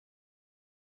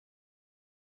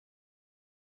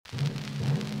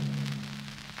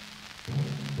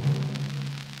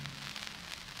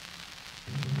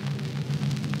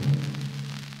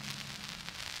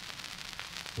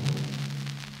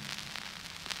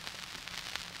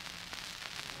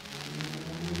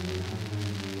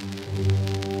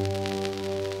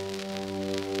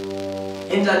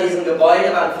Hinter diesem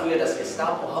Gebäude waren früher das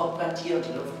Gestapo-Hauptquartier und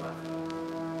die Luftwaffe.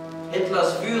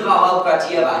 Hitlers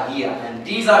Führerhauptquartier war hier, an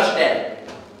dieser Stelle.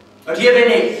 Und hier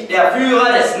bin ich, der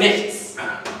Führer des Nichts.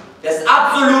 Des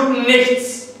absoluten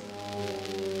Nichts.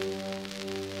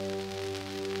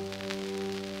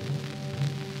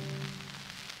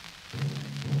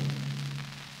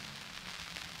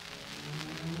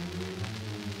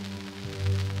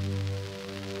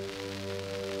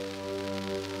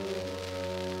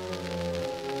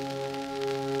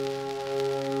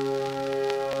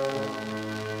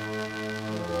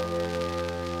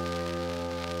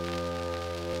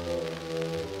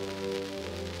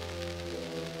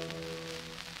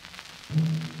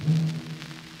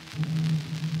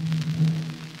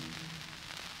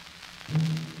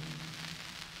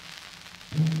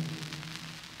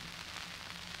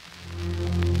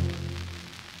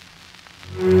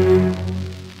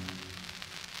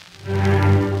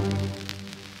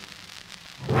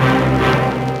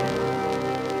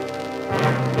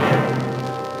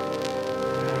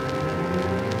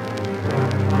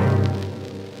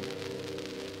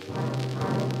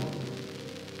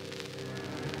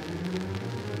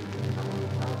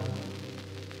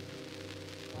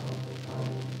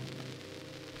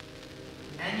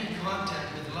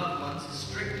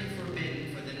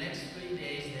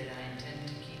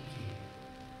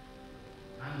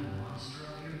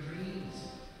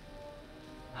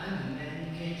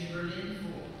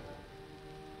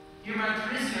 You're my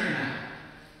prisoner now.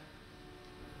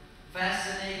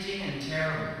 Fascinating and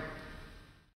terrible.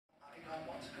 I don't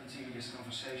want to continue this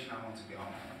conversation. I want to go.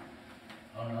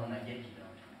 Oh no, not yet you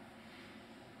don't.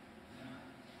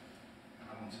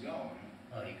 I want to go.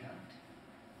 Oh, you can't.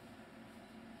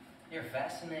 You're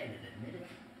fascinated, admit it.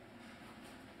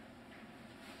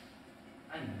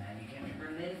 I'm the man you came to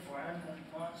Berlin for. I'm the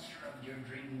monster of your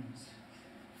dreams.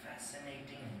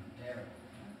 Fascinating and terrible.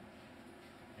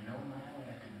 And oh my, what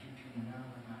I could do to you now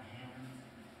with my hands.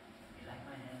 You like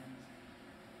my hands?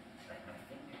 Like my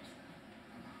fingers?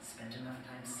 Spent enough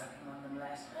time sucking on them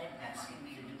last night, asking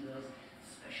me to do those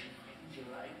special things you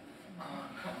like.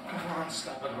 Come on,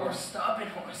 stop it, horse. Stop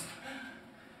it, horse.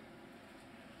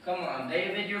 Come on,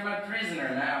 David, you're my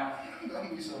prisoner now.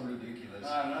 Don't be so ridiculous. No,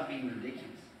 I'm not being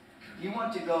ridiculous. You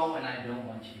want to go, and I don't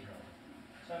want you to go.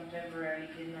 So I'm temporarily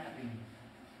kidnapping you.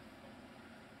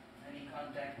 Any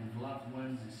contact with loved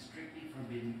ones is strictly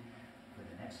forbidden for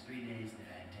the next 3 days that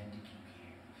I intend to keep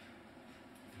you here.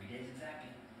 3 days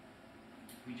exactly.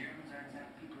 We Germans are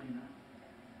exact people, you know.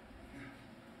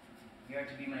 You are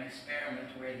to be my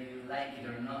experiment, whether you like it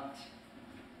or not.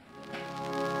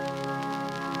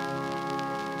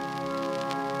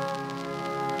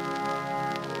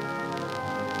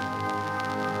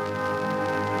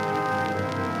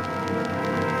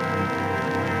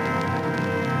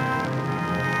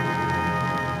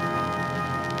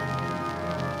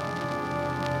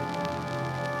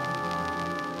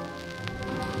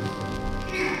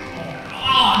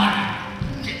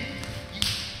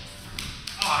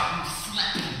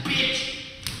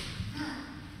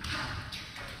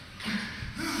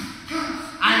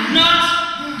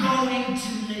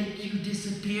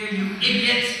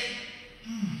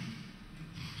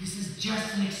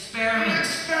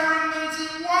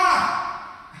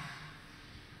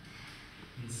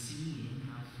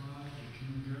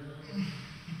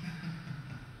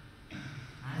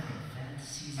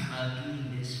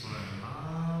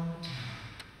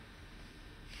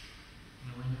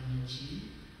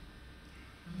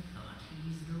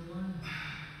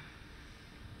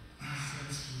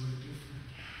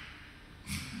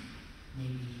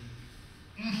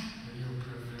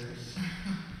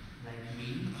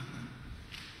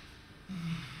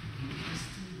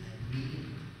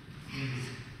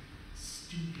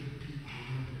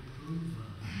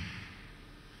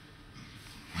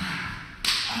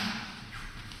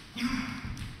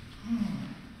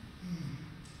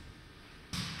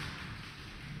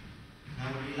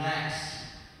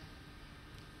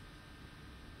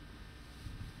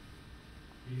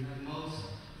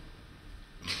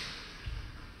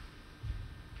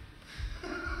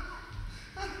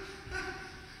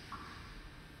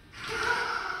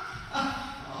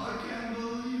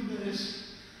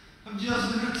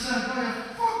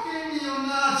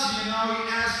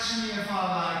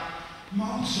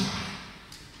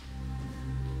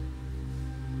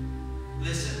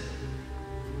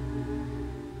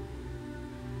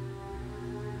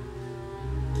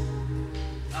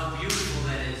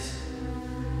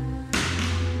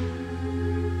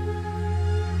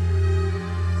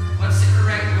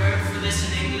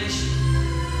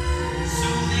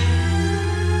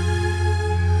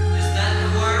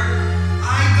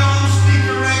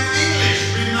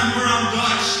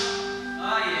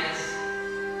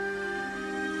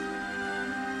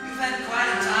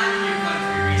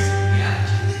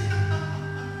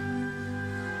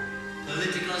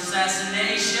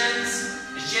 assassinations,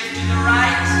 a shift to the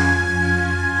right.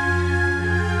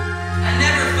 I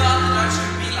never thought the Dutch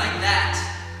could be like that.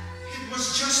 It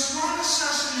was just one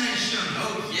assassination.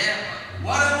 Oh yeah, but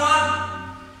what a one!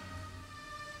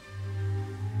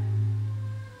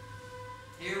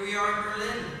 Here we are in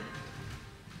Berlin.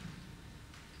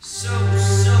 So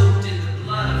soaked in the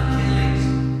blood of killings.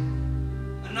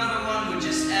 Another one would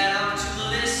just add up to the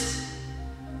list.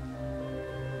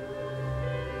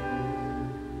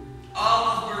 All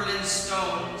of Berlin's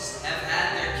stones have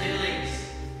had their killings.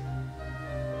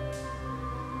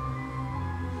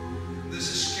 This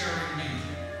is scaring me.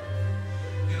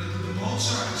 You know, the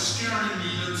Mozart is scaring me.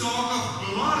 The talk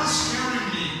of blood is scaring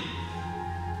me.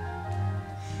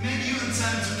 Maybe you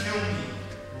intend to kill me.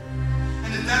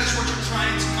 And if that is what you're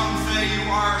trying to convey,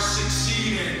 you are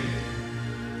succeeding.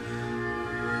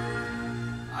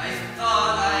 I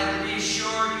thought I'd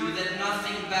reassure you that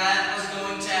nothing bad was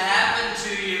going to happen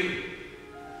to you.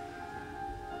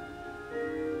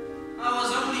 I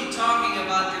was only talking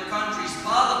about your country's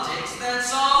politics, that's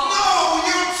all. No,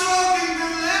 you're talking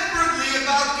deliberately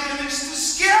about killings to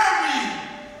scare me.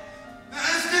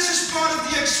 If this is part of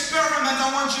the experiment, I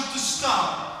want you to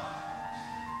stop.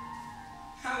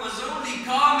 I was only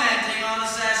commenting on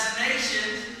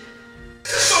assassinations.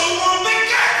 This whole world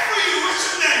began for you,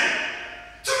 isn't it?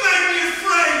 To make me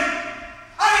afraid.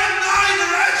 I am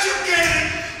neither educated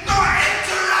nor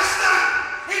interested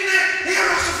in the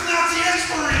heroes of Nazi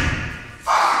history.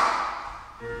 Fuck!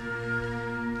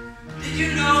 Did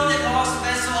you know that Horst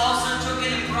Wessel also took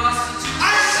in a prostitute?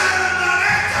 I said I'm not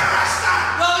interested!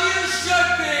 Well, you should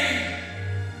be!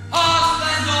 Horst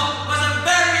Wessel was a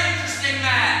very interesting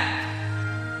man.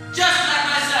 Just like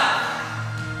myself.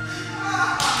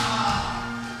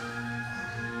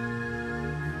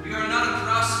 You're not a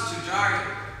prostitute, are you?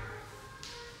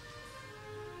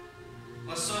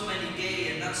 Well, so many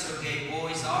gay and not so gay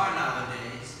boys are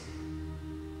nowadays.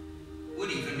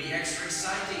 Would even be extra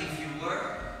exciting if you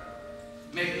were.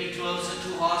 Make me closer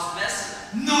to Horst Wessel.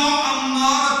 No, I'm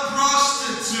not a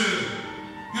prostitute.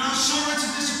 And I'm sorry to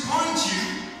disappoint you.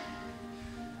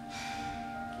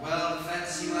 Well, the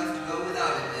fantasy will have to go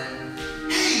without it then.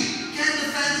 Hey, can the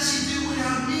fantasy do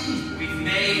without me? We've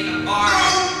made a bargain.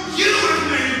 No, you have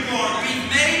made a bargain. We've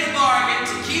made a bargain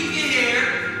to keep you here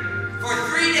for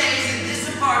 3 days in this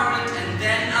apartment, and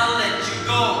then I'll let you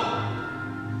go.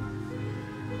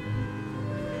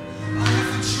 I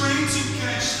have a train to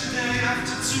catch the day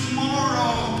after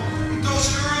tomorrow. It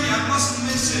goes early, I mustn't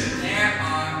miss it. There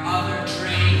are other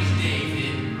trains,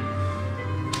 David.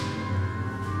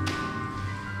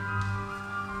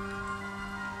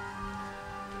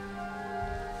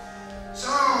 So,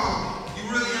 you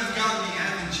really have got me,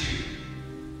 haven't you?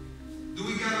 Do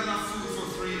we got enough food for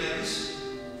 3 days?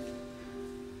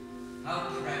 How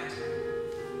practical.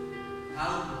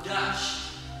 How Dutch.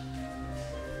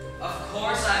 Of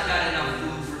course I've got enough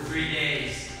food for 3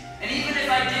 days. And even if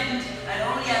I didn't, I'd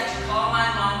only have to call my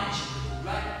mom and she'd be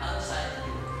right outside the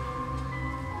door.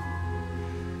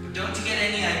 But don't you get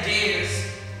any ideas?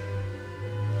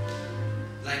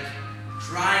 Like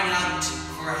crying out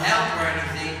for help or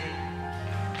anything.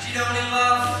 She'd only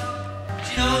laugh.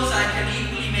 She knows I can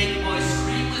equally make boys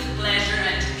scream with pleasure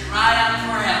and to cry out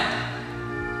for help.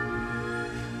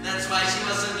 That's why she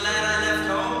was so glad I left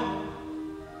home.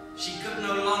 She could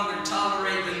no longer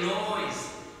tolerate the noise.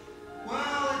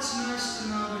 Well, it's nice to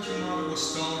know that your mother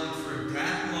was tolerant for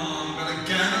that long, but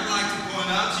again, I'd like to point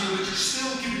out to you that you're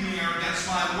still keeping me here against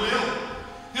my will.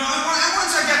 You know, and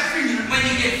once I get free... When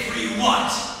you get free,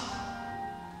 what?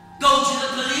 Go to the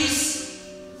police?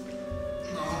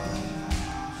 No.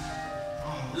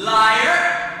 Liar!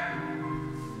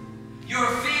 Your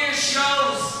fear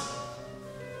shows.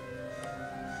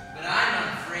 But I'm not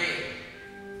afraid.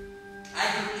 I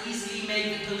could easily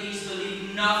make the police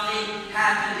believe nothing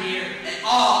happened here at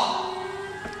all.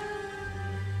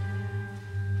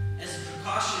 As a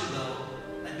precaution, though,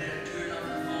 I'd better turn off the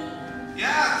phone.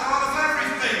 Yeah, I thought of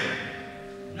everything.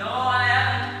 No, I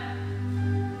haven't.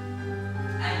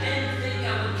 I didn't think I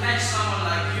would catch someone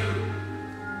like you.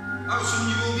 Oh, soon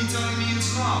you will be telling me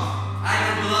it's love. I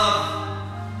don't love.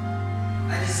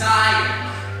 I desire.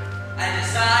 I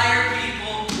desire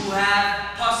people who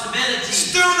have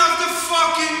possibilities. Turn off the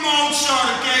fucking Mozart,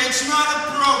 okay? It's not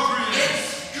appropriate.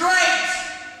 It's great!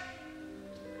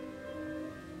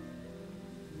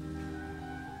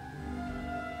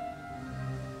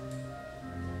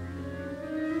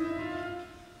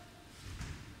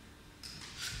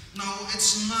 No,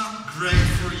 it's not great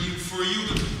for you. For you,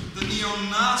 the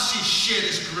neo-Nazi shit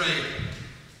is great.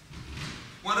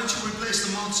 Why don't you replace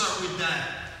the Mozart with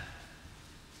that?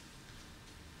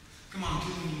 Come on,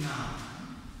 kill me now.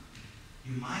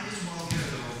 You might as well get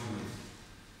it over with.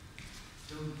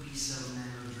 Don't be so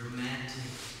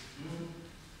melodramatic.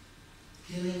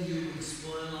 Killing you would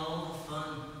spoil all the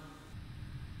fun.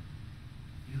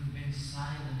 You've been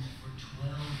silent for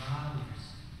 12 hours.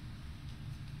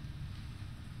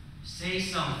 Say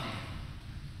something.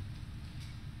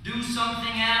 Do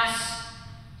something else.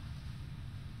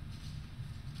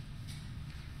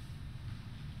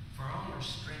 For all your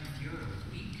strength, you're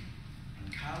a weak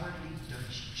and cowardly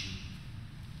Dutch Jew.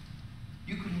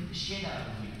 You could hit the shit out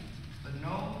of me, but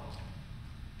no.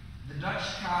 The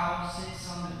Dutch cow sits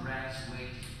on the grass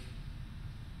waiting.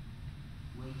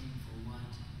 Waiting for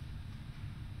what?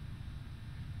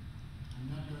 I'm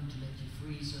not going to let you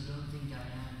free, so don't think I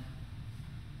am.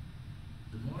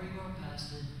 The more you're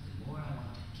past it, the more I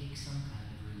want to kick some kind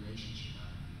of relationship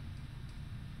out of you.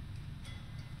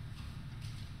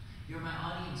 You're my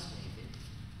audience, David.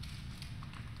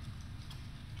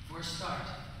 For a start,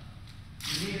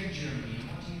 you're here in Germany, and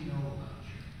what do you know about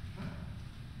Germany? Huh?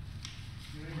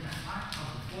 You're in the heart of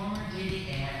the former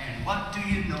DDR, and what do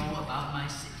you know about my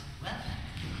city? Well,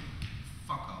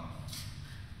 Fuck off.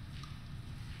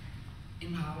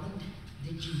 in Holland,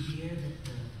 did you hear that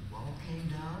the wall came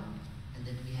down and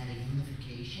that we had a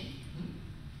unification?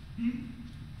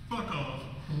 Fuck off.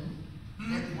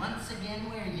 That once again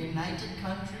we're a united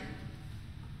country?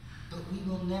 But we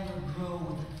will never grow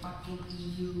with the fucking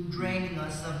EU draining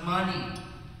us of money.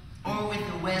 Or with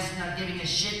the West not giving a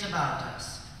shit about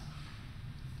us.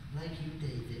 Like you,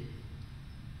 David.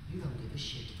 You don't give a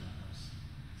shit about us.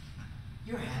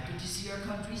 You're happy to see our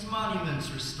country's monuments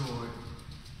restored.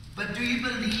 But do you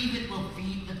believe it will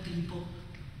feed the people?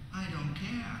 I don't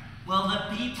care. Well,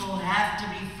 the people have to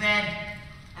be fed,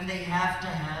 and they have to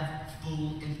have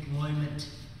full employment.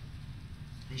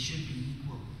 They should be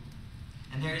equal.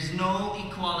 And there is no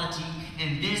equality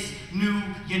in this new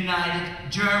united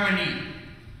Germany.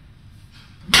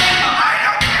 I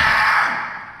don't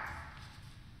care!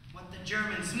 What the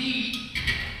Germans need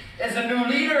There's a new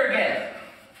leader again,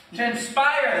 to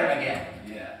inspire them again.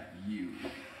 Yeah, you.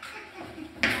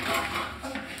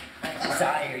 I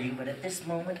desire you, but at this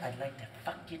moment, I'd like to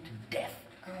fuck you to death.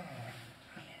 Oh,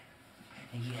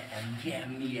 yeah,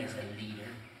 me as a leader.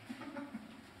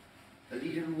 A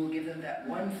leader who will give them that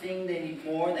one thing they need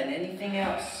more than anything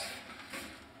else.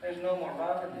 There's no more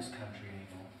love in this country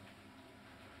anymore.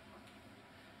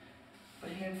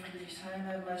 But here in Friedrichshain,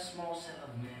 I have my small set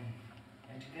of men.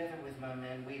 And together with my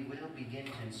men, we will begin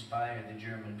to inspire the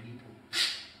German people.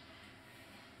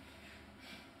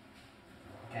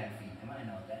 I can't feed them, I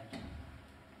know that.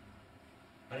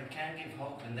 But it can give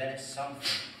hope, and that is something.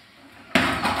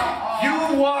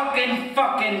 You walking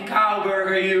fucking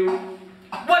cowburger, you!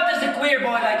 What does a queer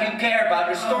boy like you care about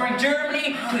restoring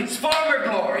Germany to its former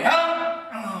glory,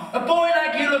 huh? A boy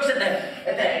like you looks at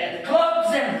the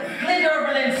clubs and glitter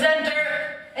Berlin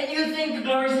Center, and you think the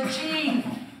glory's achieved.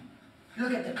 You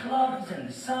look at the clubs and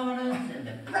the saunas and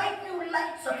the bright new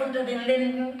lights up under the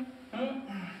Linden.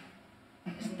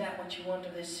 Isn't that what you want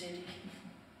of this city?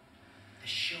 The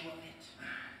show of it,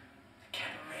 the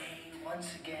cabaret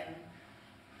once again.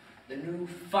 The new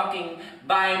fucking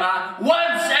Weimar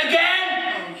once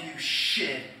again! Oh, you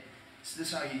shit. Is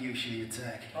this how you usually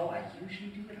attack? Oh, I usually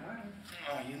do it hard.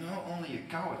 Oh, you know, only a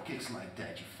coward kicks like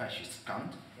that, you fascist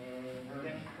cunt.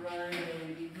 Then cry,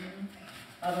 lady.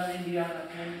 Aber Indianer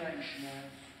kennt keinen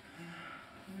Schmerz.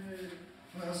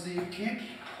 What else do you kick?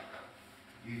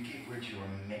 You kick with your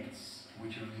mates?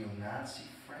 With your neo-Nazi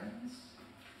friends?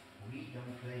 We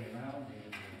don't play around,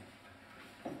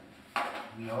 David.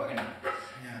 We organize.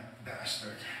 Yeah,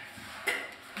 bastard.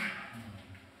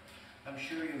 I'm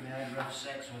sure you've had rough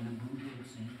sex when the boot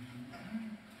hits in. I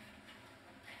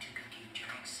took a cue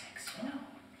during sex, you know.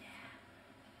 Yeah.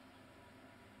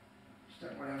 Is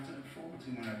that what I have to look forward to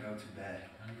when I go to bed?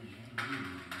 Oh, yeah, you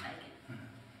like it.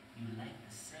 You like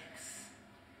the sex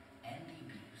and the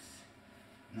abuse.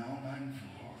 No, mindful.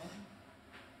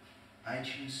 I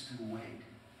choose to wait.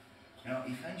 You know,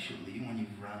 eventually, when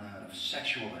you've run out of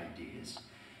sexual ideas,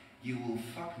 you will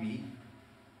fuck me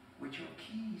with your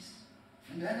keys.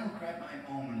 And then I'll grab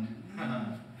my moment.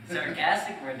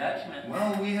 Sarcastic for a Dutchman.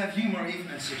 Well, we have humor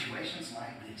even in situations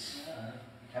like this.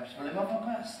 Ik heb spel helemaal van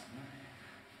past.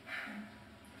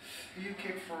 You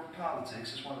kick for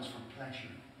politics as well as for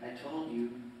pleasure. I told you,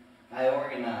 I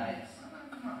organize. Oh,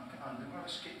 come on, do I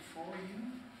kick for you?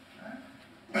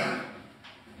 Huh?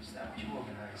 Is that what you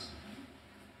organize?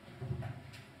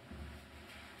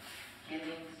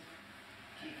 Killings,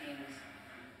 kickings,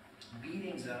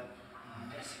 beatings up,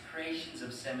 desecrations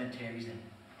of cemeteries, and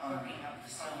fucking up the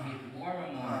Soviet War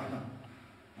Memorial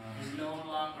is no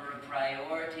longer a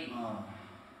priority.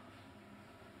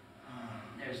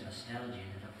 there's nostalgia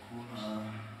in it, of course.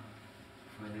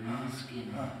 For the real skin.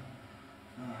 But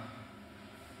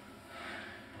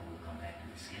we'll come back to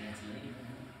the skinheads later.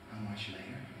 How much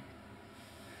later?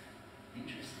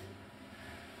 Interested?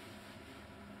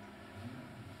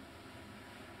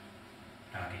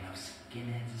 Talking of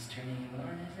skinheads is turning you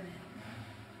on, isn't it?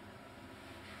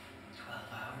 12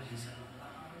 hours is a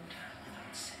long time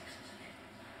without sex, isn't it?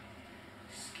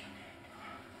 Skinhead.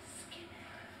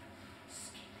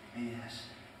 Yes.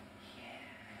 Yeah.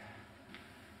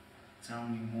 Tell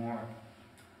me more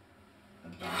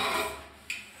about.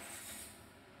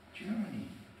 Do you know any?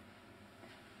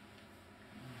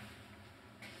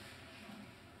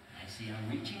 I see I'm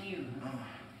reaching you.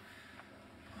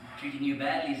 Treating you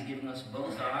badly is giving us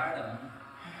both a hard on.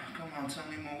 Come on, tell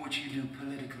me more what you do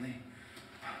politically.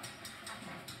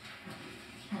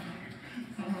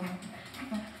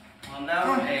 Well,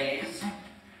 nowadays,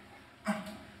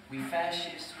 we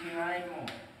fascists, we ride more.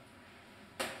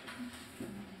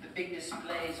 The big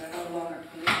displays are no longer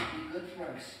politically good for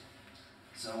us.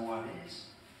 So what is?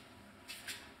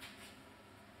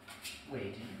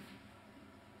 Waiting.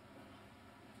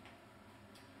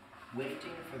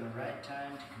 Waiting for the right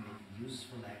time to commit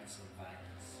useful acts of violence.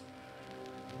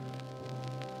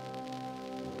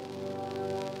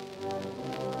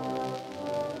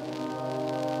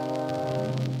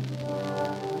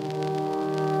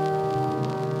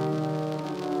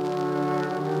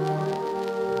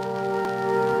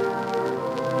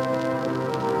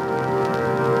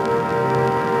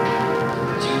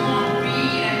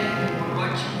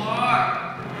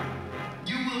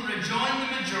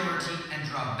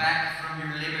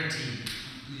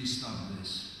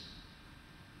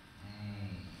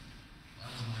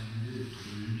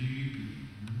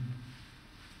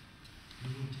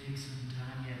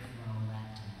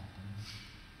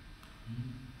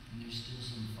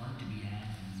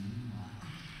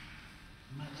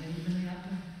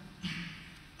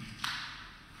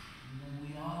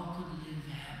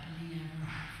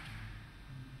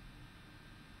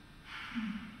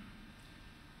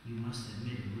 You must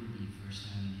admit it would be first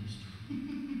time in history.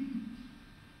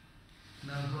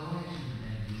 Now go into the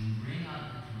bedroom, bring out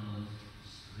the clothes,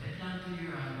 stretch onto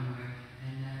your underwear,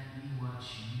 and let me watch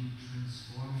you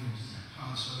transform yourself.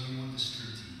 Oh, so you want the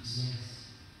striptease?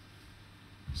 Yes.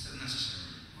 Is that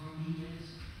necessary? For me,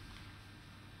 yes.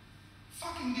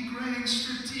 Fucking degrading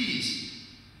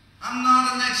striptease. I'm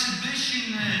not an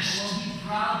exhibitionist. Well, be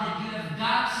proud that you have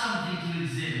got something to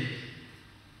exhibit.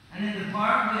 And in the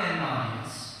park we had an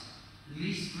audience. At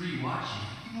least 3 watching.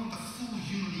 You want the full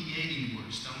humiliating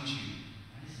works, don't you?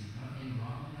 I see nothing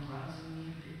wrong in arousing me a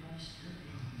bit by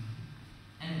stripping.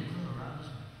 And it will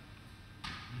arouse me.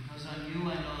 Because on you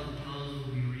I know the clothes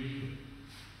will be real.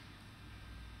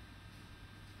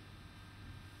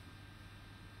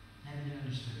 Haven't you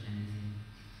understood anything?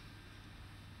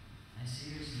 I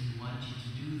seriously want you to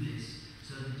do this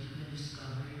so that you can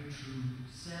discover your true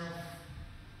self.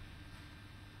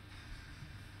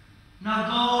 Now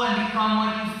go and become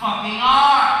what you fucking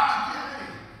are!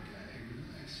 Okay,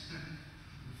 relax. The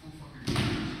full fucking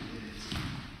is.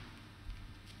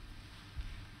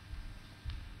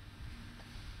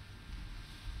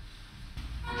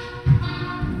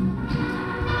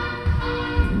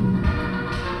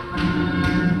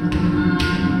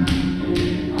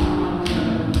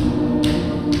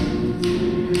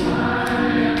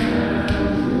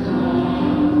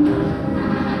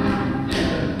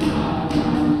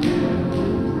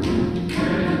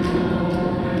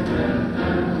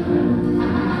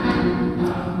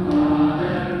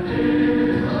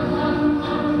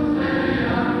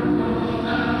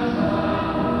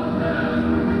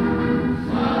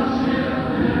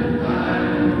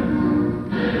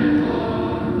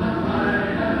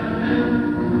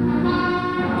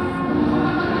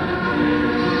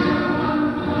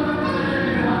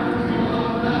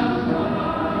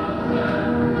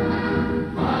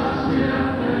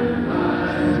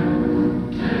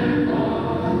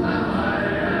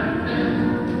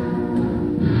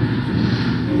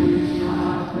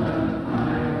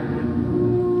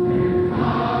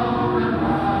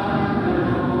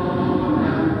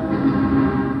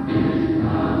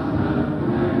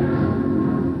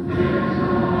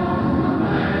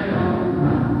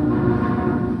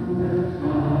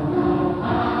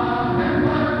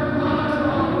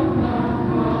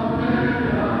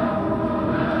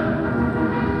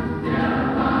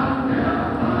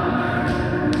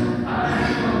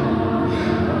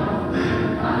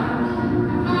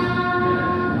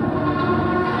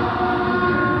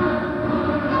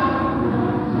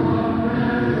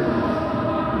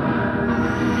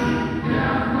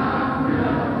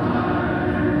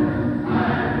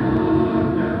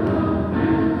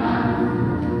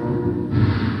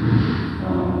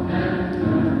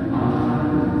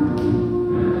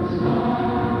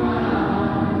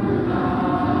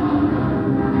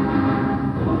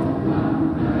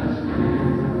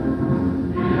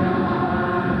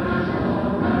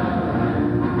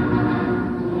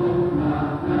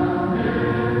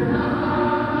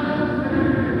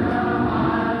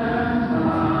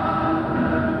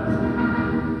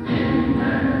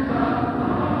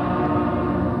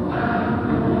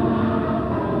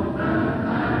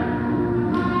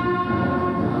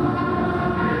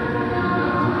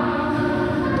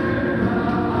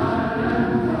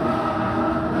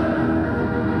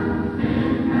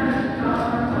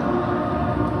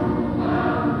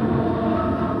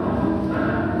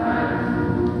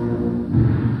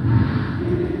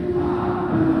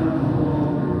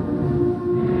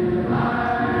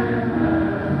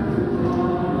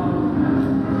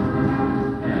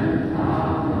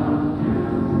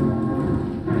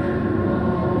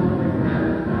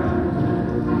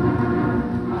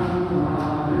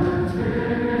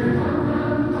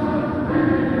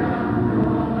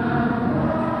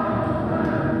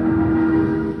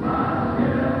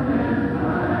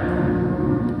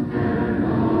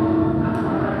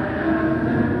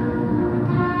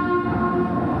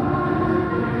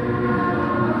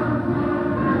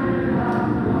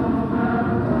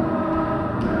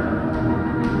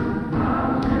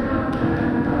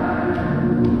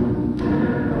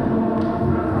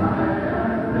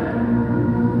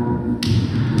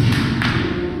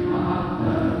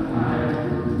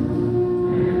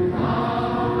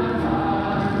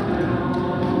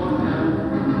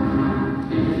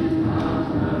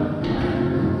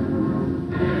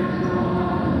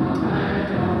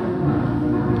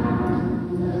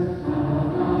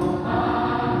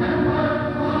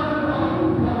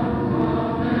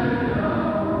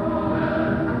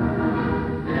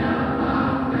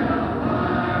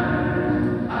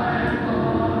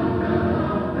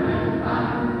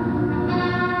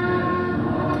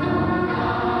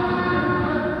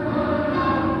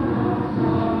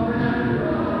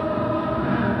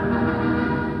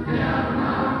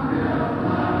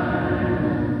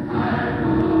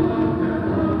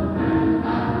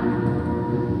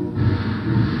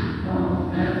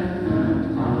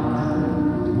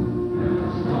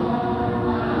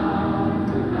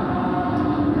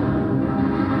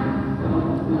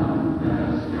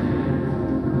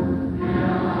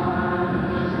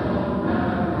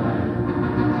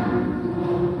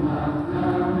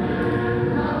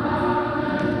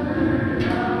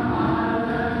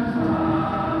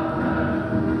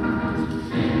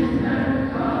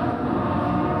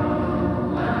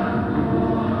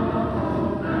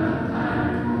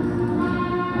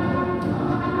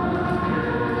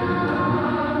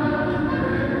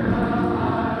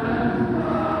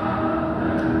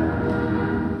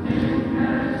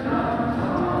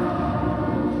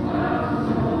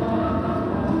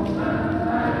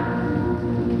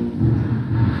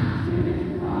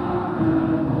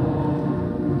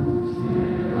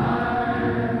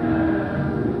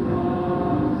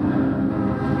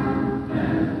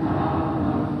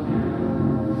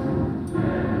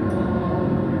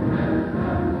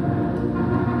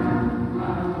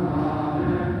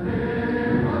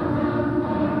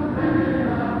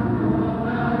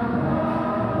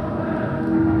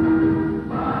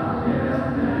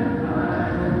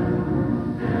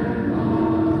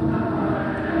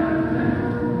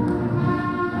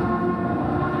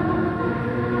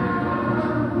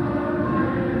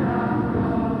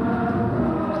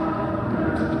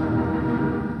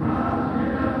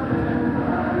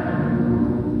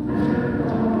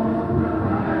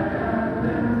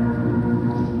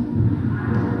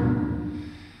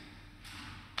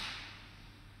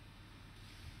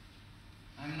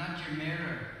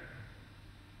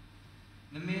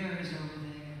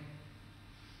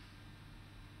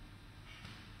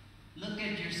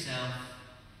 yourself.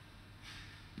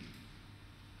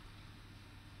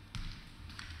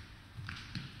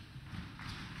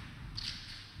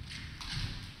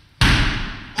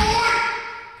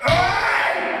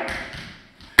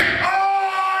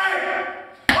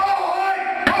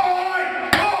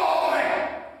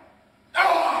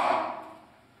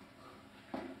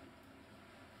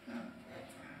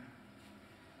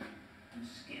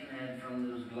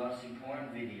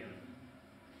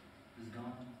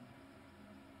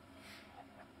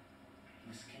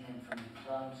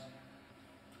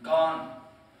 Gone.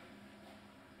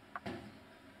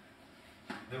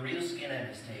 The real skinhead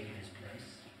has taken his place.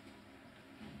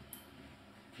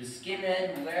 The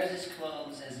skinhead who wears his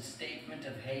clothes as a statement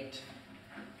of hate.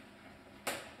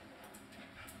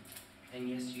 And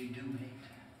yes, you do hate.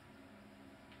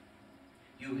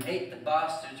 You hate the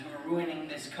bastards who are ruining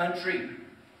this country.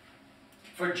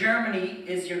 For Germany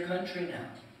is your country now.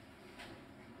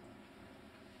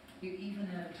 You even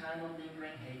have a time of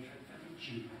lingering hatred for the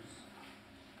Jews.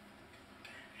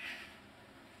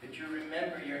 But you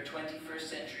remember your 21st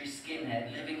century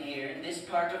skinhead living here in this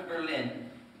part of Berlin,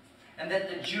 and that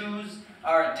the Jews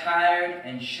are a tired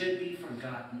and should be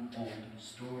forgotten old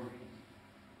story.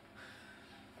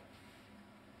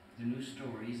 The new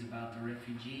story is about the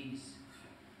refugees.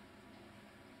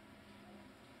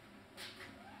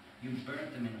 You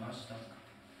burnt them in Rostock.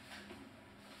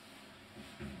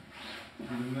 You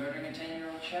were murdering a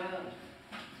 10-year-old child.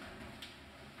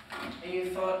 And you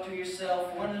thought to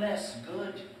yourself, one less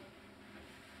good.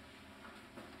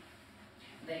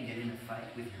 And then you get in a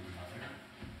fight with your mother,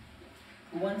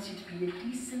 who wants you to be a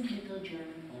decent little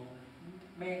German boy,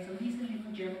 marry some decent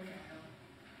little German girl.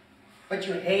 But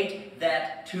you hate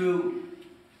that too.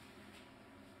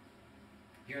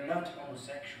 You're not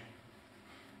homosexual.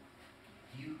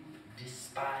 You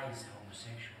despise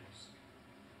homosexuals.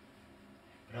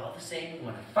 But all the same, you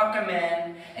want to fuck a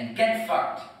man and get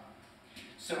fucked.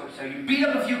 So you beat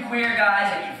up a few queer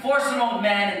guys and you force an old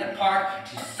man in the park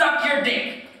to suck your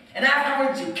dick. And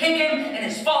afterwards you kick him in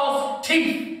his false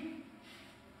teeth.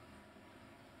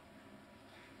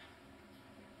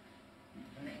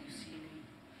 And then you see me.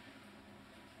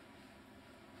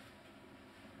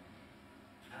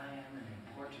 I am an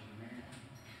important man.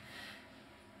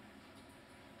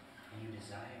 And you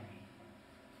desire me.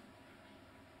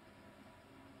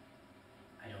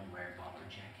 I don't wear a bomber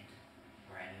jacket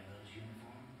or any of those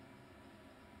uniforms.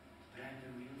 But I'm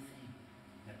the real thing.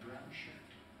 In a brown shirt,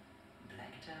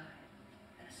 black tie,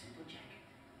 and a simple jacket.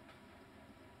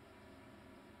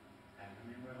 I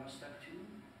remember Rostock too.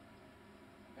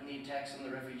 And the attacks on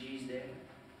the refugees there.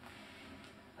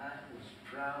 I was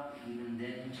proud even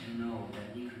then to know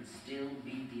that we could still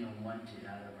beat the unwanted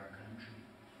out of our country.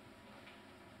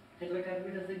 Hitler got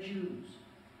rid of the Jews.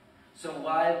 So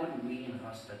why wouldn't we in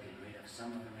Rostock get rid of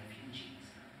some of the refugees?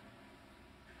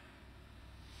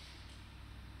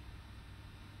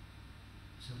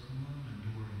 So come on,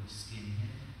 adore the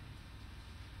skinhead.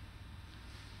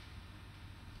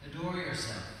 Adore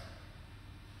yourself.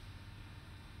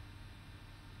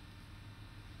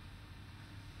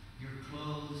 Your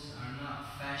clothes are not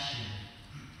fashion.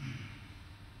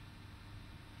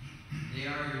 They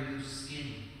are your new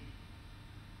skin.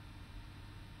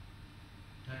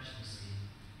 Touch the skin.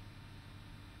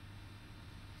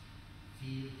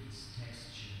 Feel its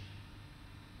texture.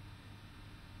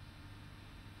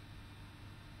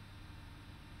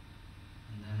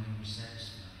 And then when you're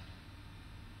satisfied,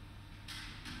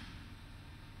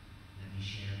 let me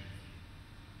share it with you.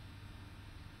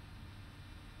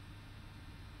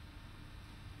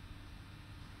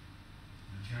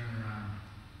 Now turn around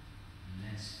and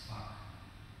let's fuck.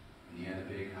 And he had a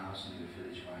big house near the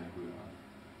village where I grew up.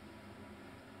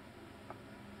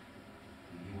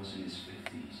 And he was in his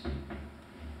 50s.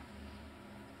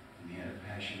 And he had a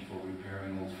passion for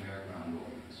repairing old fairground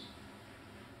organs.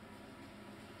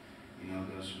 You know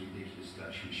those ridiculous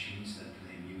Dutch machines that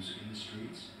play music in the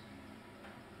streets?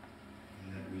 And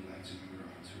that we like to murder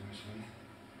our tourists with?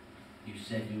 You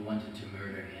said you wanted to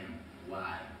murder him.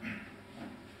 Why?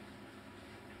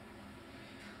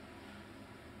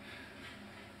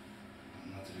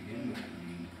 Not to begin with, I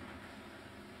mean.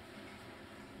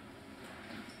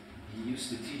 He used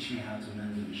to teach me how to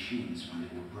mend the machines when they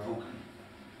were broken.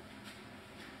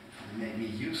 It made me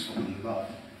useful in love.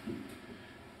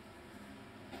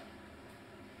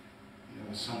 There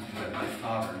was something that my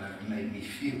father never made me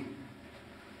feel.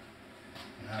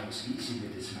 And I was easy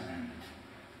with this man.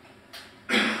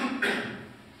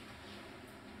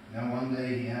 Now one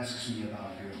day he asks me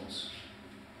about girls.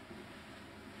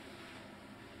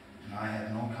 And I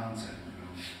had no contact with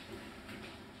girls.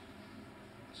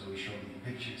 So he showed me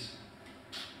pictures.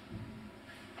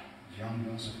 young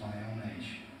girls of my own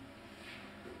age.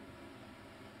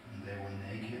 And they were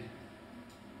naked.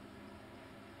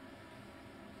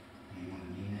 And you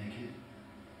wanted me naked.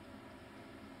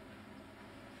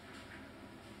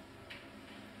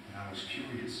 And I was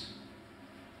curious.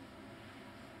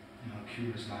 You know,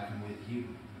 curious like I'm with you. I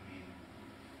mean.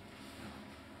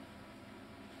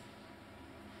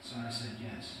 So I said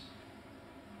yes.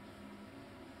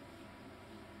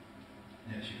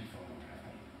 Yes, you can photograph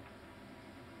me.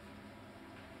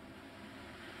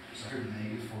 So I started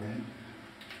naked for him.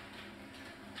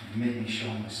 He made me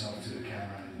show myself to the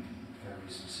camera in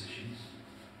various positions.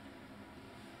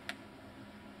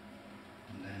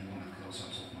 And then he wanted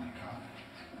close-ups of my cock.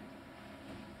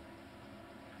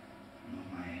 And of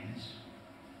my anus.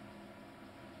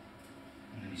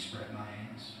 And then he spread my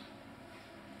anus.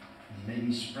 And he made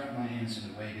me spread my anus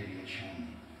in the way that he had shown me.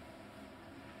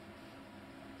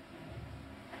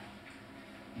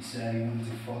 He said he wanted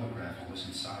to photograph what was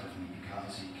inside of me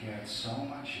because he cared so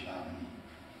much about me.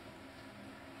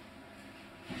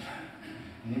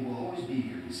 And it will always be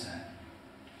here, he said.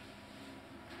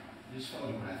 Just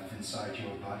photograph inside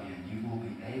your body and you will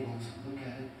be able to look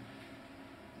at it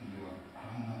and you are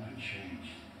grown up and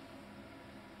changed.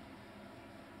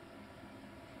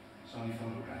 So he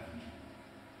photographed me.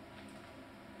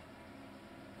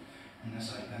 And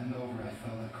as I bent over, I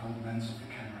felt the cold lens of the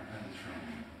camera penetrate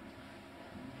me.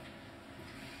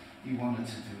 He wanted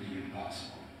to do the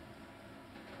impossible.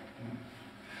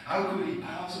 How could he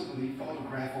possibly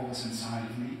photograph what was inside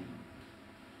of me?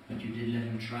 But you did let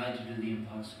him try to do the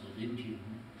impossible, didn't you?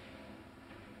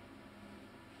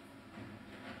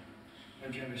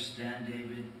 Don't you understand,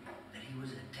 David, that he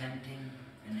was attempting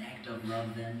an act of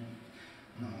love then?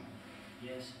 No.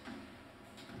 Yes.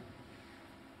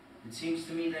 It seems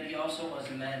to me that he also was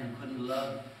a man who couldn't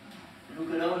love, and who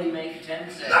could only make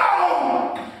attempts at...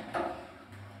 No!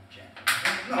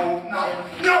 No,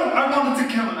 I wanted to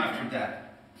kill him after that.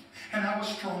 And I was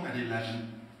strong at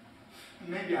 11. And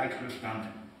maybe I could have done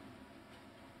it.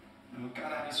 You know,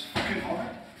 God had his fucking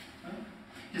heart. Huh?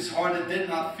 His heart that did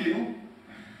not feel.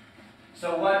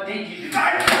 So what did you do?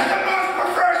 I did the most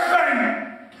perverse thing!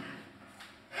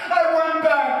 I went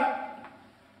back.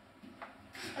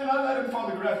 And I let him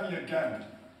photograph me again.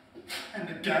 And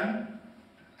again.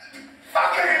 And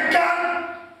fucking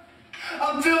again!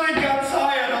 Until he got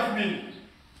tired of me.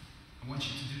 I want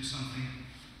you to do something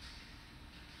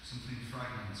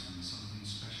frightening to me, something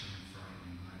special and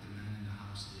frightening, like the man in the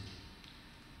house did.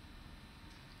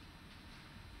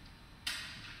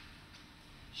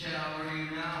 Shall I order you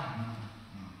now?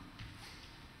 No.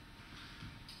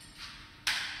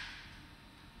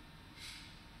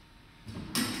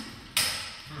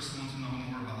 First, I want to know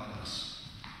more about us.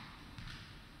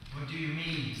 What do you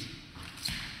mean?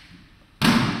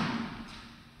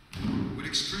 With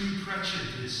extreme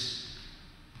prejudice,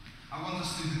 I want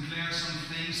us to declare some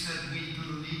things that we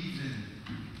believe in.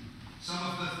 Some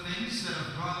of the things that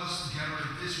have brought us together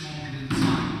at this moment in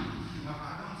time. I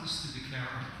want us to declare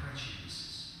our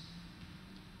prejudices.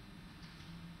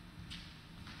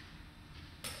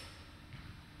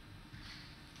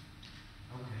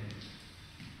 Okay.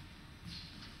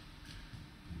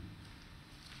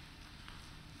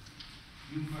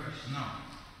 You first. No.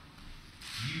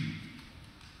 You.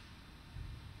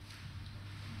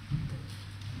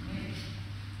 Okay.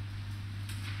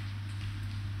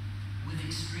 With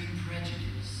extreme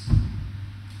prejudice,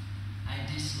 I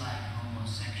dislike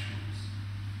homosexuals.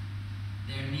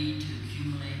 Their need to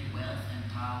accumulate wealth and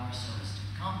power so as to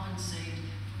compensate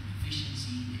for the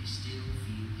deficiency they still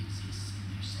feel exists in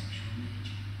their sexual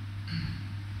nature.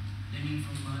 Their need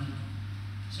for money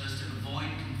so as to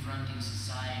avoid confronting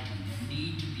society. Their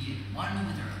need to be at one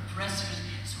with their oppressors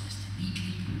so as to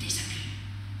neatly disappear.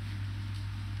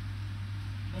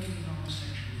 Maybe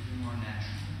homosexuals are more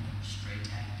natural, more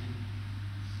straight-acted.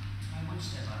 I would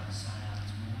step out of the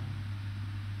silence more,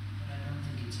 but I don't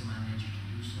think it's in my nature to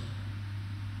do so.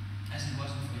 As it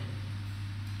wasn't for it.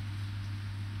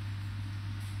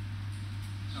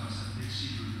 So it's a big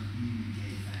secret of being a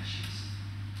gay fascist.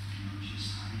 You know,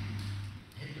 just hide it.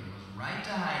 Hitler was right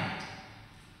to hide it.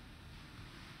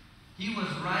 He was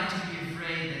right to be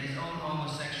afraid that his own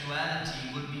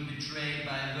homosexuality would be betrayed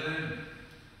by Bern.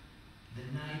 The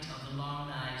night of the long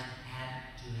knives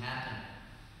had to happen.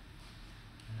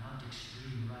 An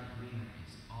out-extreme right-winger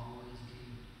is always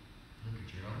good. Look at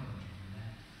your own country for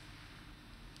that.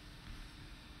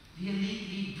 The elite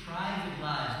lead private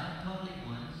lives, not public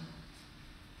ones.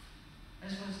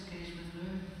 As was the case with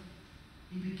Bern.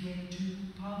 He became too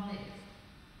public.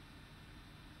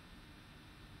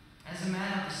 As a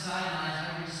man of the sidelines, I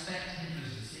respect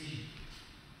Hitler's decision.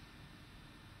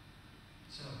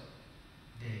 So,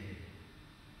 David,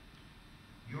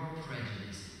 your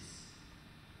prejudices.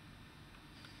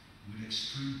 With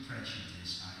extreme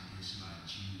prejudice, I dislike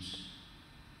Jews.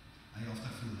 I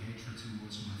often feel hatred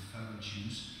towards my fellow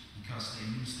Jews because they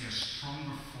use their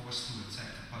stronger force to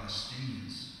attack the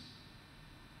Palestinians.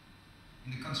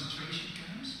 In the concentration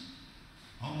camps,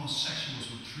 homosexuals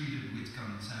were treated with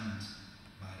contempt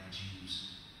by the Jews.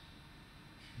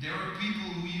 There are people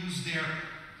who use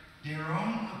their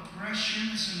own oppression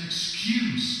as an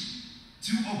excuse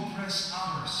to oppress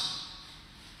others.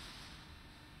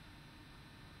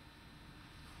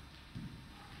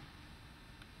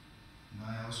 And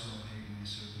I also hate my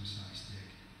circumcised dick.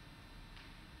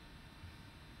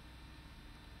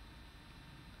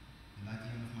 You like the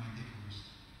end of my dick, Horst?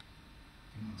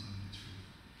 Come on, tell me the truth.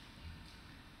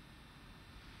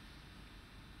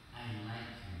 I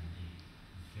like your dick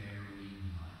very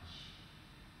much.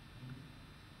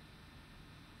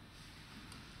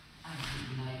 I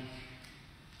would like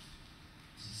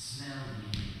to smell the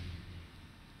end of your dick.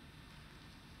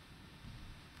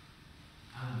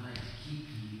 I would like to keep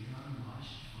you here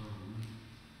unwashed for a week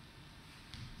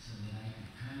so that I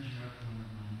could conjure up one of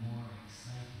my more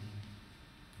exciting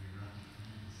erotic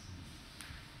fantasies.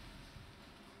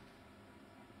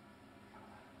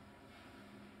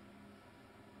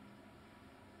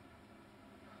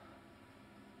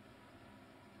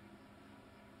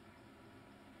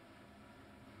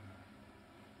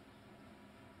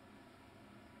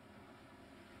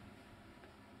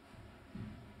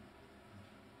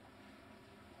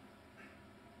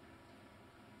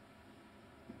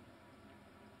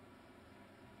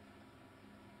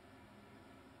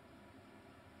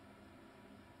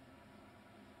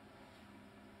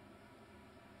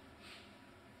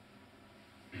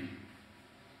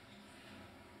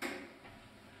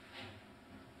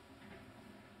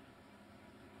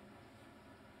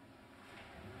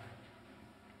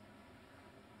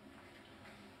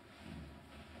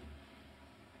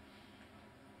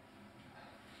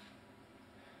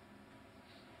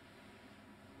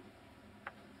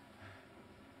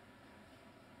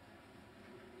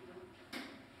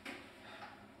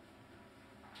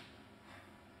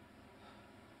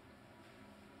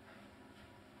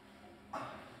 How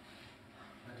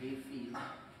do you feel?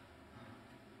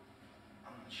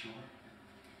 I'm not sure.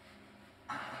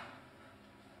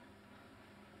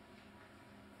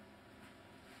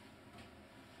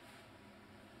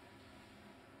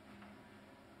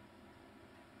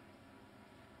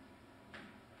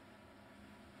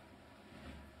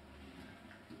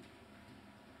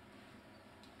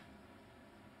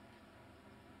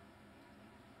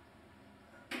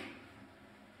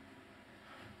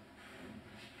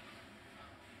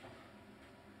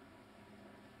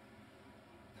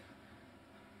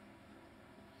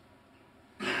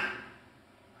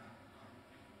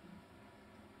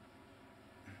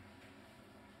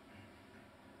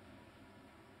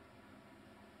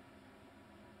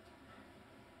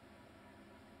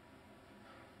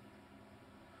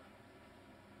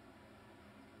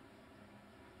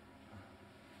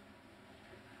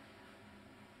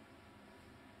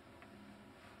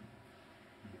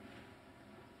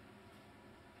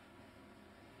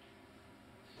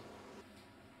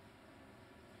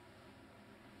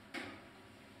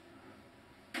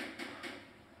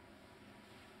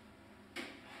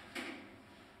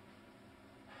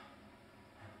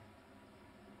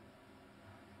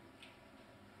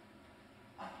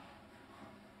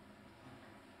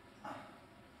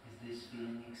 Is this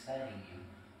feeling exciting you?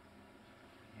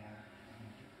 Yeah,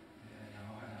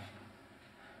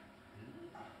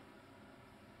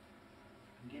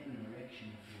 Get an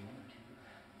erection if you want to.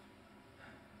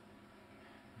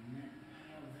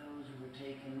 Many of those who were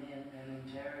taken in and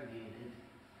interrogated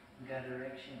got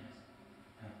erections.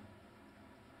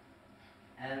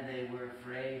 And they were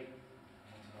afraid.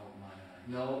 Oh my eyes.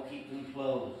 No, keep them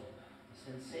closed.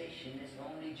 The sensation is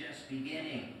only just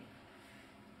beginning.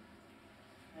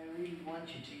 I really want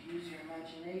you to use your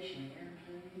imagination here and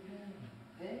play the game,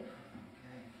 okay?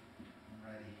 Okay, I'm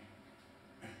ready.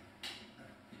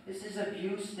 This is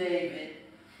abuse, David.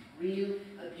 Real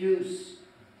abuse.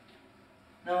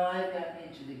 Now I've gotten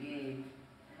into the game,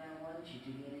 and I want you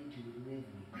to get into it with me.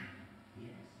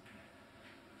 Yes?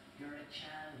 You're a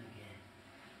child again.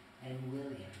 And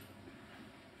William.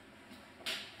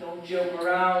 Don't joke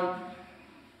around.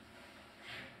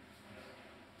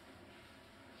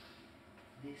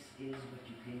 This is what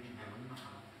you came to believe.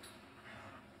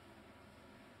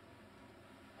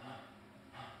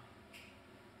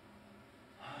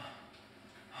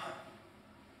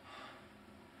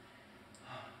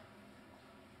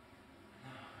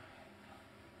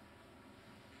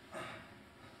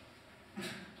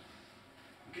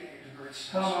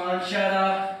 Come on, shut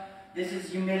up. This is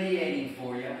humiliating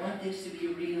for you. I want this to be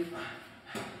real fun.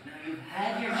 Now you've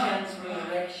had your chance for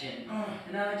erection,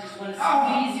 and now I just want to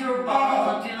squeeze your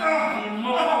balls until you feel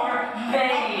more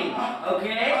pain.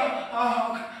 Okay?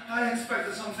 I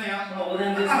expected something else. Oh, well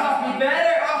then this must be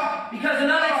better, because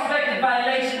an unexpected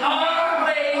violation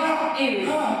always is.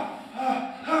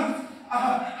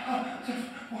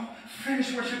 Finish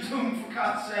what you're doing, for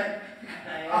God's sake.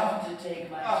 I have to take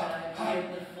my time to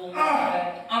get the full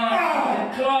effect on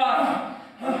the cloth.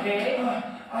 Okay?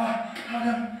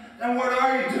 Then what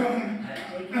are you doing? I'm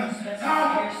taking a specimen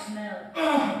of your smell.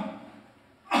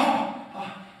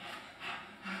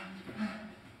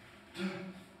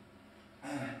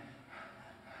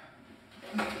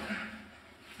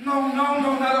 No,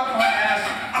 not up my ass.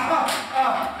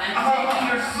 I'm taking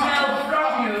your smell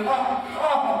from you.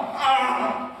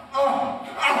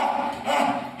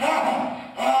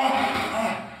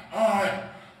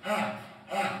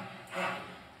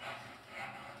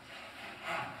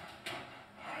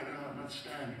 I don't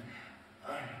understand. I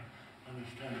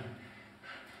understand.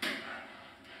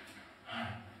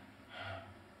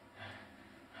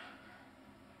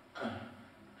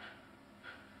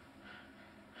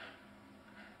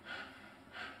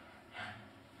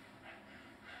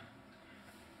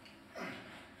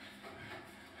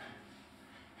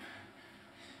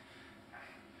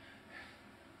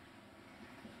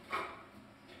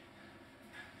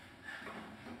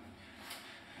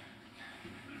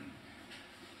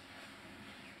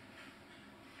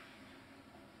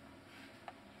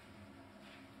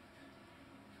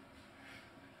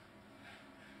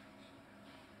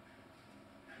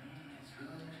 It's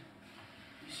good.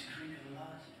 You secreted a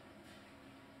lot.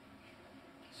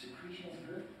 Secretion is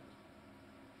good.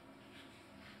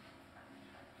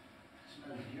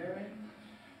 Smell of urine.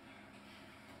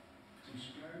 Some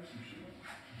sperm, some shit.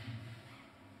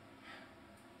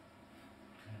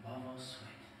 And above all,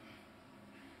 sweat.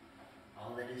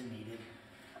 All that is needed.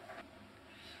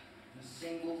 A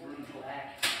single brutal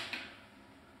act.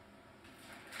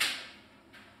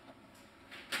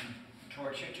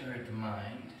 Torture to hurt the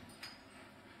mind.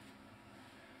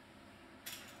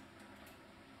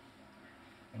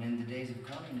 And in the days of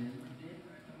communism, it did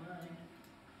hurt the mind.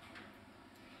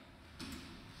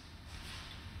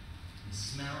 The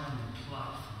smell on the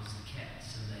cloth was kept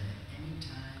so that at any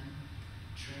time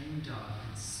a trained dog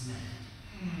could smell it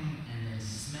and then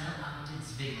smell out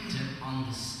its victim on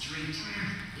the street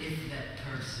if that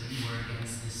person were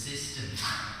against the system.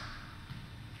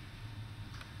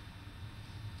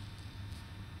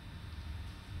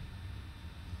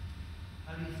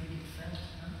 How do you think it felt,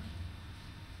 huh?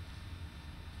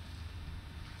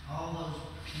 All those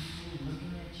people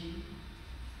looking at you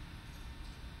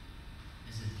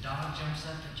as a dog jumps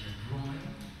up at your groin,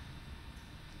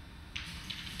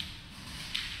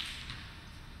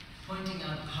 pointing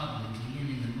out publicly and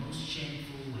in the most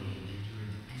shameful way that you're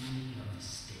the enemy of the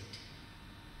state.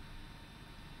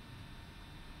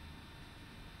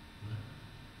 What?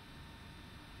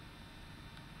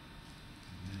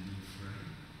 And then you're afraid?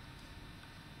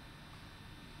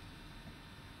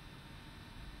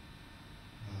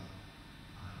 Well,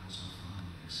 I also found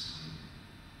it exciting.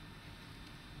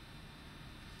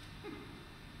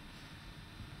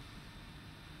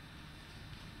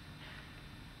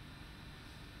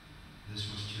 This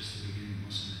was just the beginning,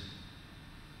 wasn't it?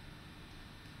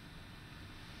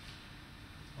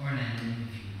 Or an ending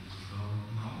if you go.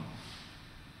 No.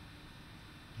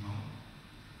 No.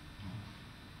 No.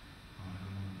 I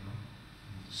don't want to go.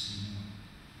 I want to see more.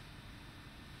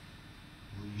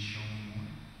 Will you show me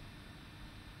more?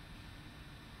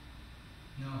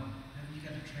 No, haven't you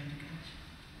got a train to catch?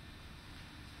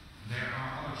 There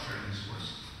are other trains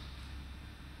worse.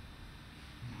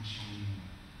 I'll show you more.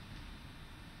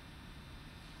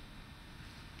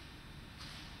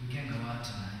 We can go out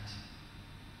tonight.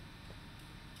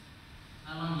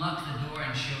 I'll unlock the door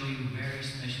and show you a very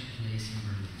special place in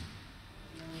Berlin.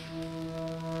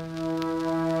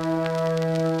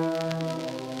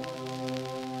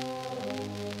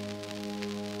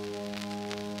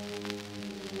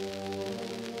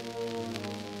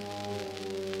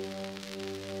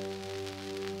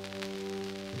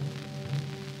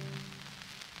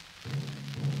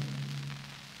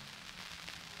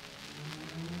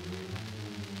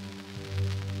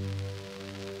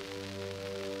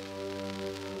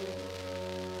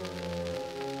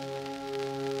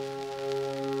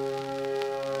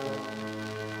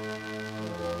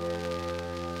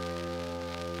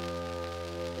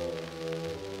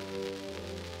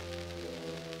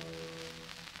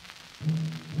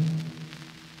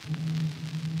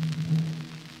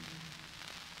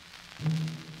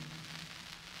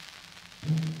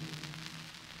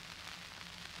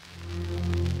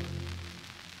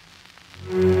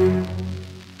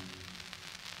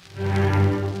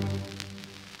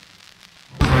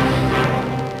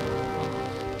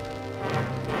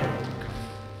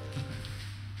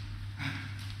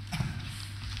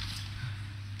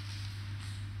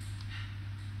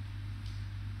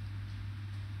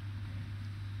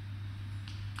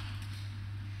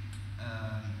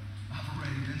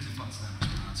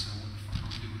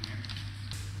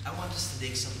 want us to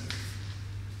dig some earth.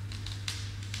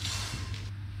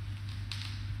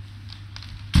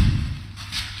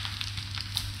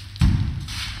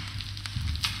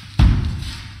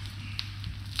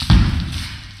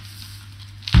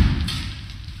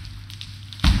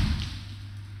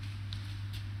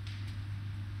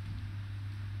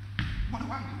 What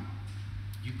do I do?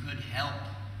 You could help.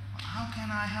 How can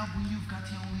I help when you've got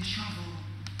the only shovel?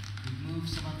 Remove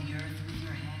some of the earth with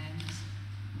your hands.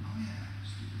 Oh yeah,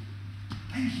 stupid.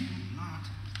 Thank you, not.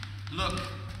 Look,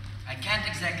 I can't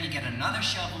exactly get another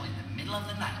shovel in the middle of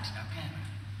the night, now can I?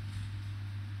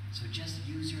 So just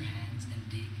use your hands and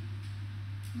dig.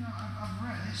 You know, I've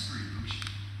read history books,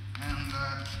 and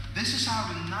this is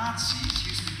how the Nazis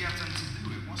used to get them to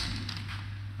do it, wasn't it?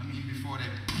 I mean, before they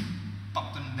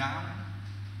popped them down,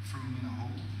 threw them in a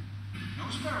hole. It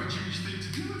was a very Jewish thing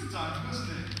to do at the time,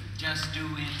 wasn't it? Just do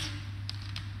it.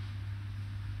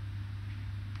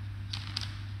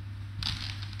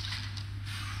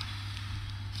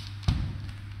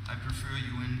 I prefer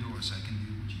you indoors. I can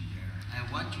do what you dare.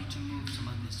 I want you to move some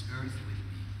of this earth with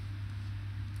me.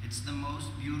 It's the most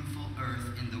beautiful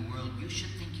earth in the world. You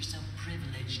should think yourself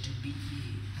privileged to be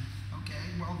here.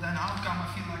 Okay, well then how come I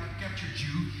feel like a captured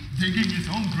Jew digging his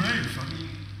own grave? I mean...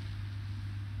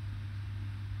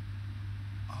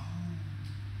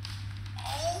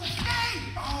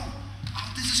 Oh,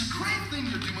 this is a great thing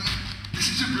you're doing. This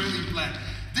is a brilliant plan.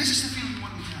 This is the feeling you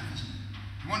want me to have, isn't it?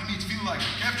 You wanted me to feel like a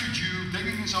captured Jew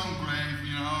digging his own grave,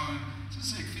 you know. It's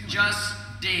a sick feeling. Just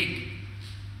dig.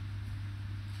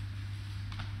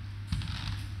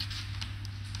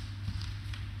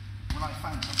 Will I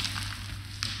find something?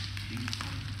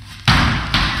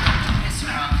 Yes,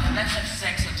 and let's have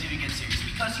sex until you get serious,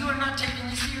 because you are not taking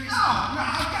this seriously. No,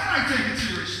 how can I take it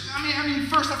serious? I mean,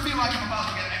 first I feel like I'm about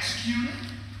to get executed.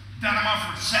 Then I'm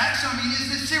up for sex. I mean, is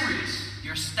this serious?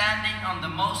 You're standing on the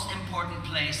most important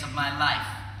place of my life.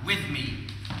 With me.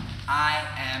 I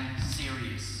am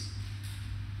serious.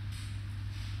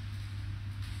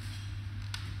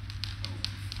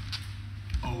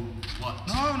 Oh, what?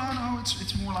 No,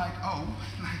 it's more like, oh,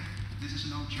 like, this is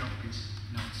no joke, it's...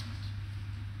 No, it's not.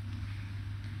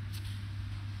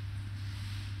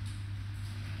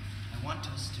 I want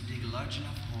us to dig a large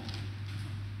enough hole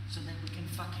so that we can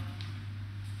fuck him.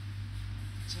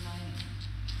 It's an island.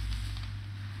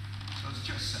 So it's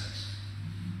just sex.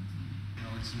 No,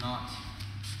 it's not.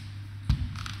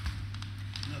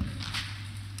 Look,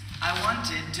 I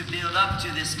wanted to build up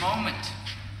to this moment,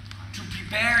 to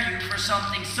prepare you for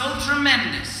something so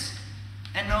tremendous.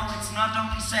 And no, it's not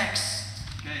only sex.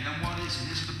 Okay, then what is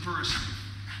it? Is it a person?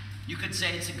 You could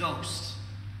say it's a ghost.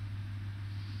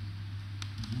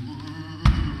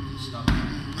 Stop.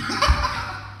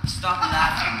 Stop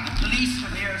laughing. The police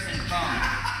will hear us and come.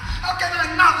 How can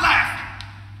I not laugh?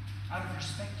 Out of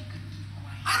respect, you could keep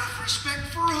quiet. Out of respect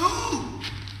for who?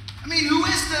 I mean, who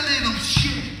is the little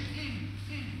shit?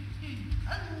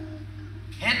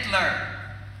 Hitler.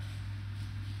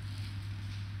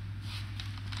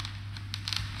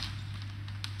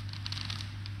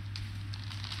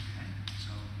 Okay,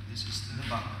 so this is The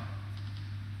bunker.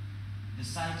 The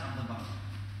site of the bunker.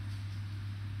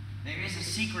 There is a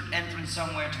secret entrance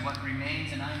somewhere to what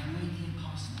remains, and I am doing the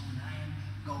impossible, and I am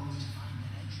going to find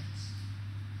that entrance.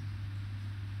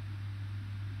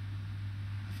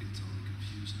 I feel totally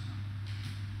confused now.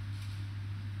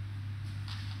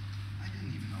 I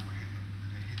didn't even know where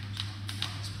Hitler's bunker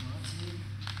was. Well, let's see.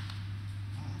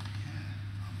 Oh,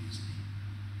 yeah, obviously.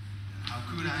 Then how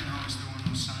could I know as there were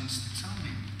no signs to tell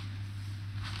me?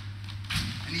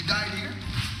 And he died here?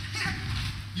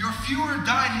 Your Fuhrer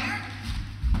died here?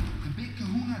 The big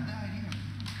kahuna died here.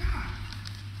 God.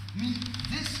 I mean,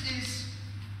 this is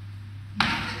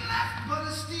nothing left but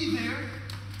a Steve here.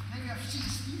 Maybe I've seen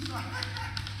Steve.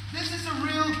 This is a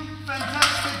real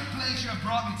fantastic place you have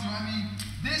brought me to. I mean,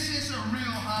 this is a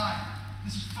real high.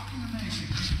 This is fucking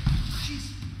amazing.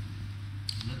 Jeez.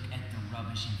 Look at the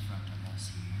rubbish in front of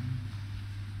us here.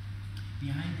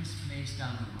 Behind this place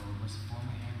down the road was the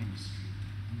former air ministry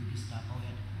and the Gestapo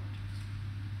headquarters.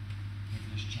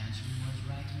 Hitler's chancery was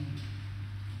right here.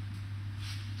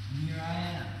 And here I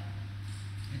am.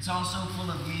 It's all so full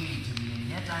of meaning to me, and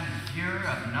yet I'm the Fuhrer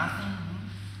of nothing,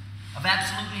 of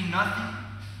absolutely nothing.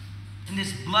 In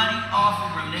this bloody,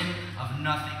 awful Berlin of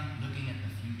nothing, looking at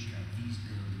the future of these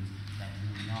buildings that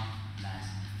will not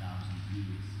last 1,000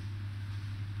 years.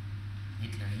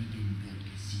 Hitler, he didn't build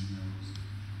casinos.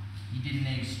 He didn't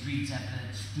name streets after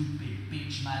that stupid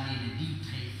bitch, Marlene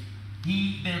Dietrich.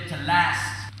 He built to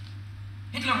last.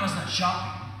 Hitler was not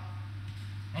shopping,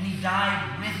 and he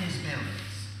died with his buildings.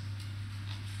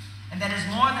 And that is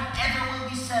more than ever will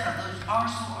be said of those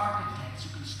arsehole architects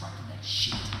who constructed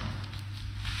shit.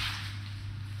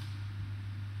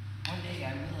 One day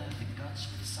I will have the guts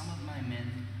with some of my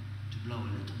men to blow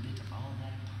a little bit of all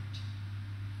that apart.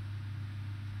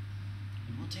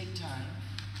 It will take time,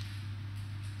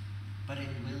 but it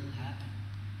will happen.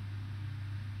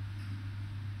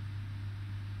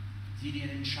 Sieh dir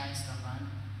den Scheiß doch an.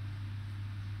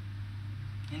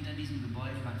 Hinter diesem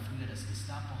Gebäude waren früher das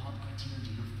Gestapo-Hauptquartier und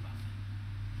die Luftwaffe.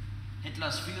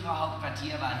 Hitlers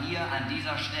Führerhauptquartier war hier an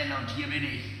dieser Stelle und hier bin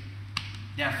ich.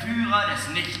 Der Führer des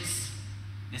Nichts.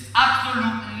 Des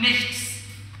absoluten Nichts.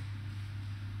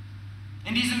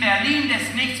 In diesem Berlin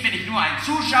des Nichts bin ich nur ein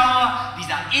Zuschauer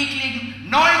dieser ekligen,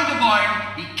 neuen Gebäude,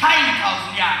 die keine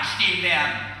 1000 Jahre stehen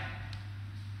werden.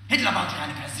 Hitler baute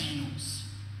keine Casinos.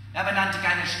 Er benannte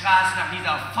keine Straße nach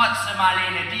dieser Fotze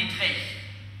Marlene Dietrich.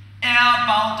 Er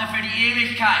baute für die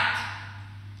Ewigkeit.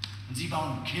 Und sie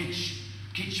bauen Kitsch.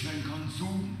 Kitsch für den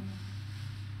Konsum.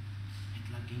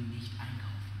 Hitler ging nicht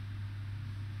einkaufen.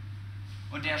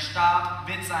 Und er starb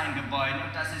mit seinen Gebäuden.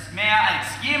 Und das ist mehr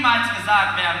als jemals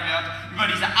gesagt werden wird über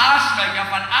diese Arschlöcher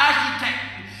von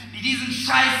Architekten, die diesen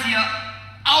Scheiß hier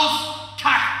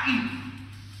austakten.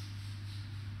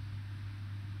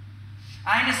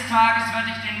 Eines Tages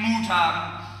werde ich den Mut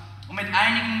haben, um mit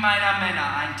einigen meiner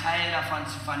Männer einen Teil davon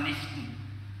zu vernichten.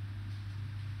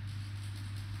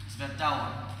 Es wird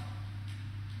dauern,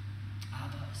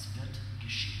 aber es wird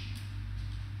geschehen.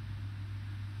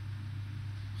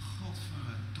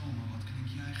 Godverdomme, wat klink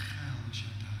jij geil als je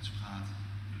Duits praat.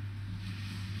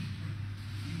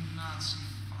 You Nazi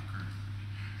fucker.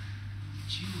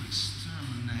 Jew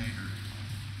exterminator.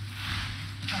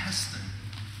 Bastard.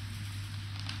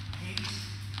 Hate,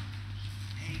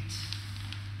 hate,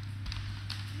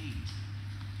 hate.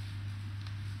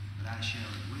 But I share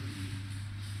it with you.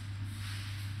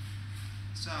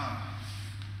 So,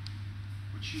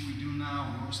 what should we do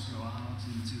now? Horst, go out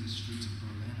into the streets of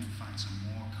Berlin and find some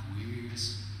more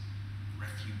queers,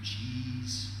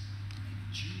 refugees,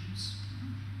 maybe Jews?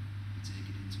 We take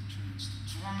it into turns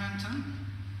to torment them?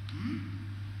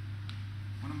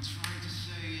 What I'm trying to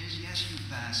say is, yes, you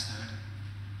bastard,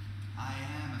 I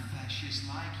am a fascist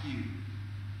like you.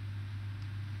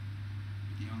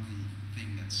 But the only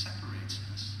thing that separates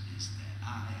us is that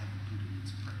I haven't put it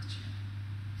into practice yet.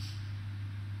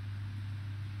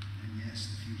 And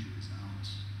yes, the future is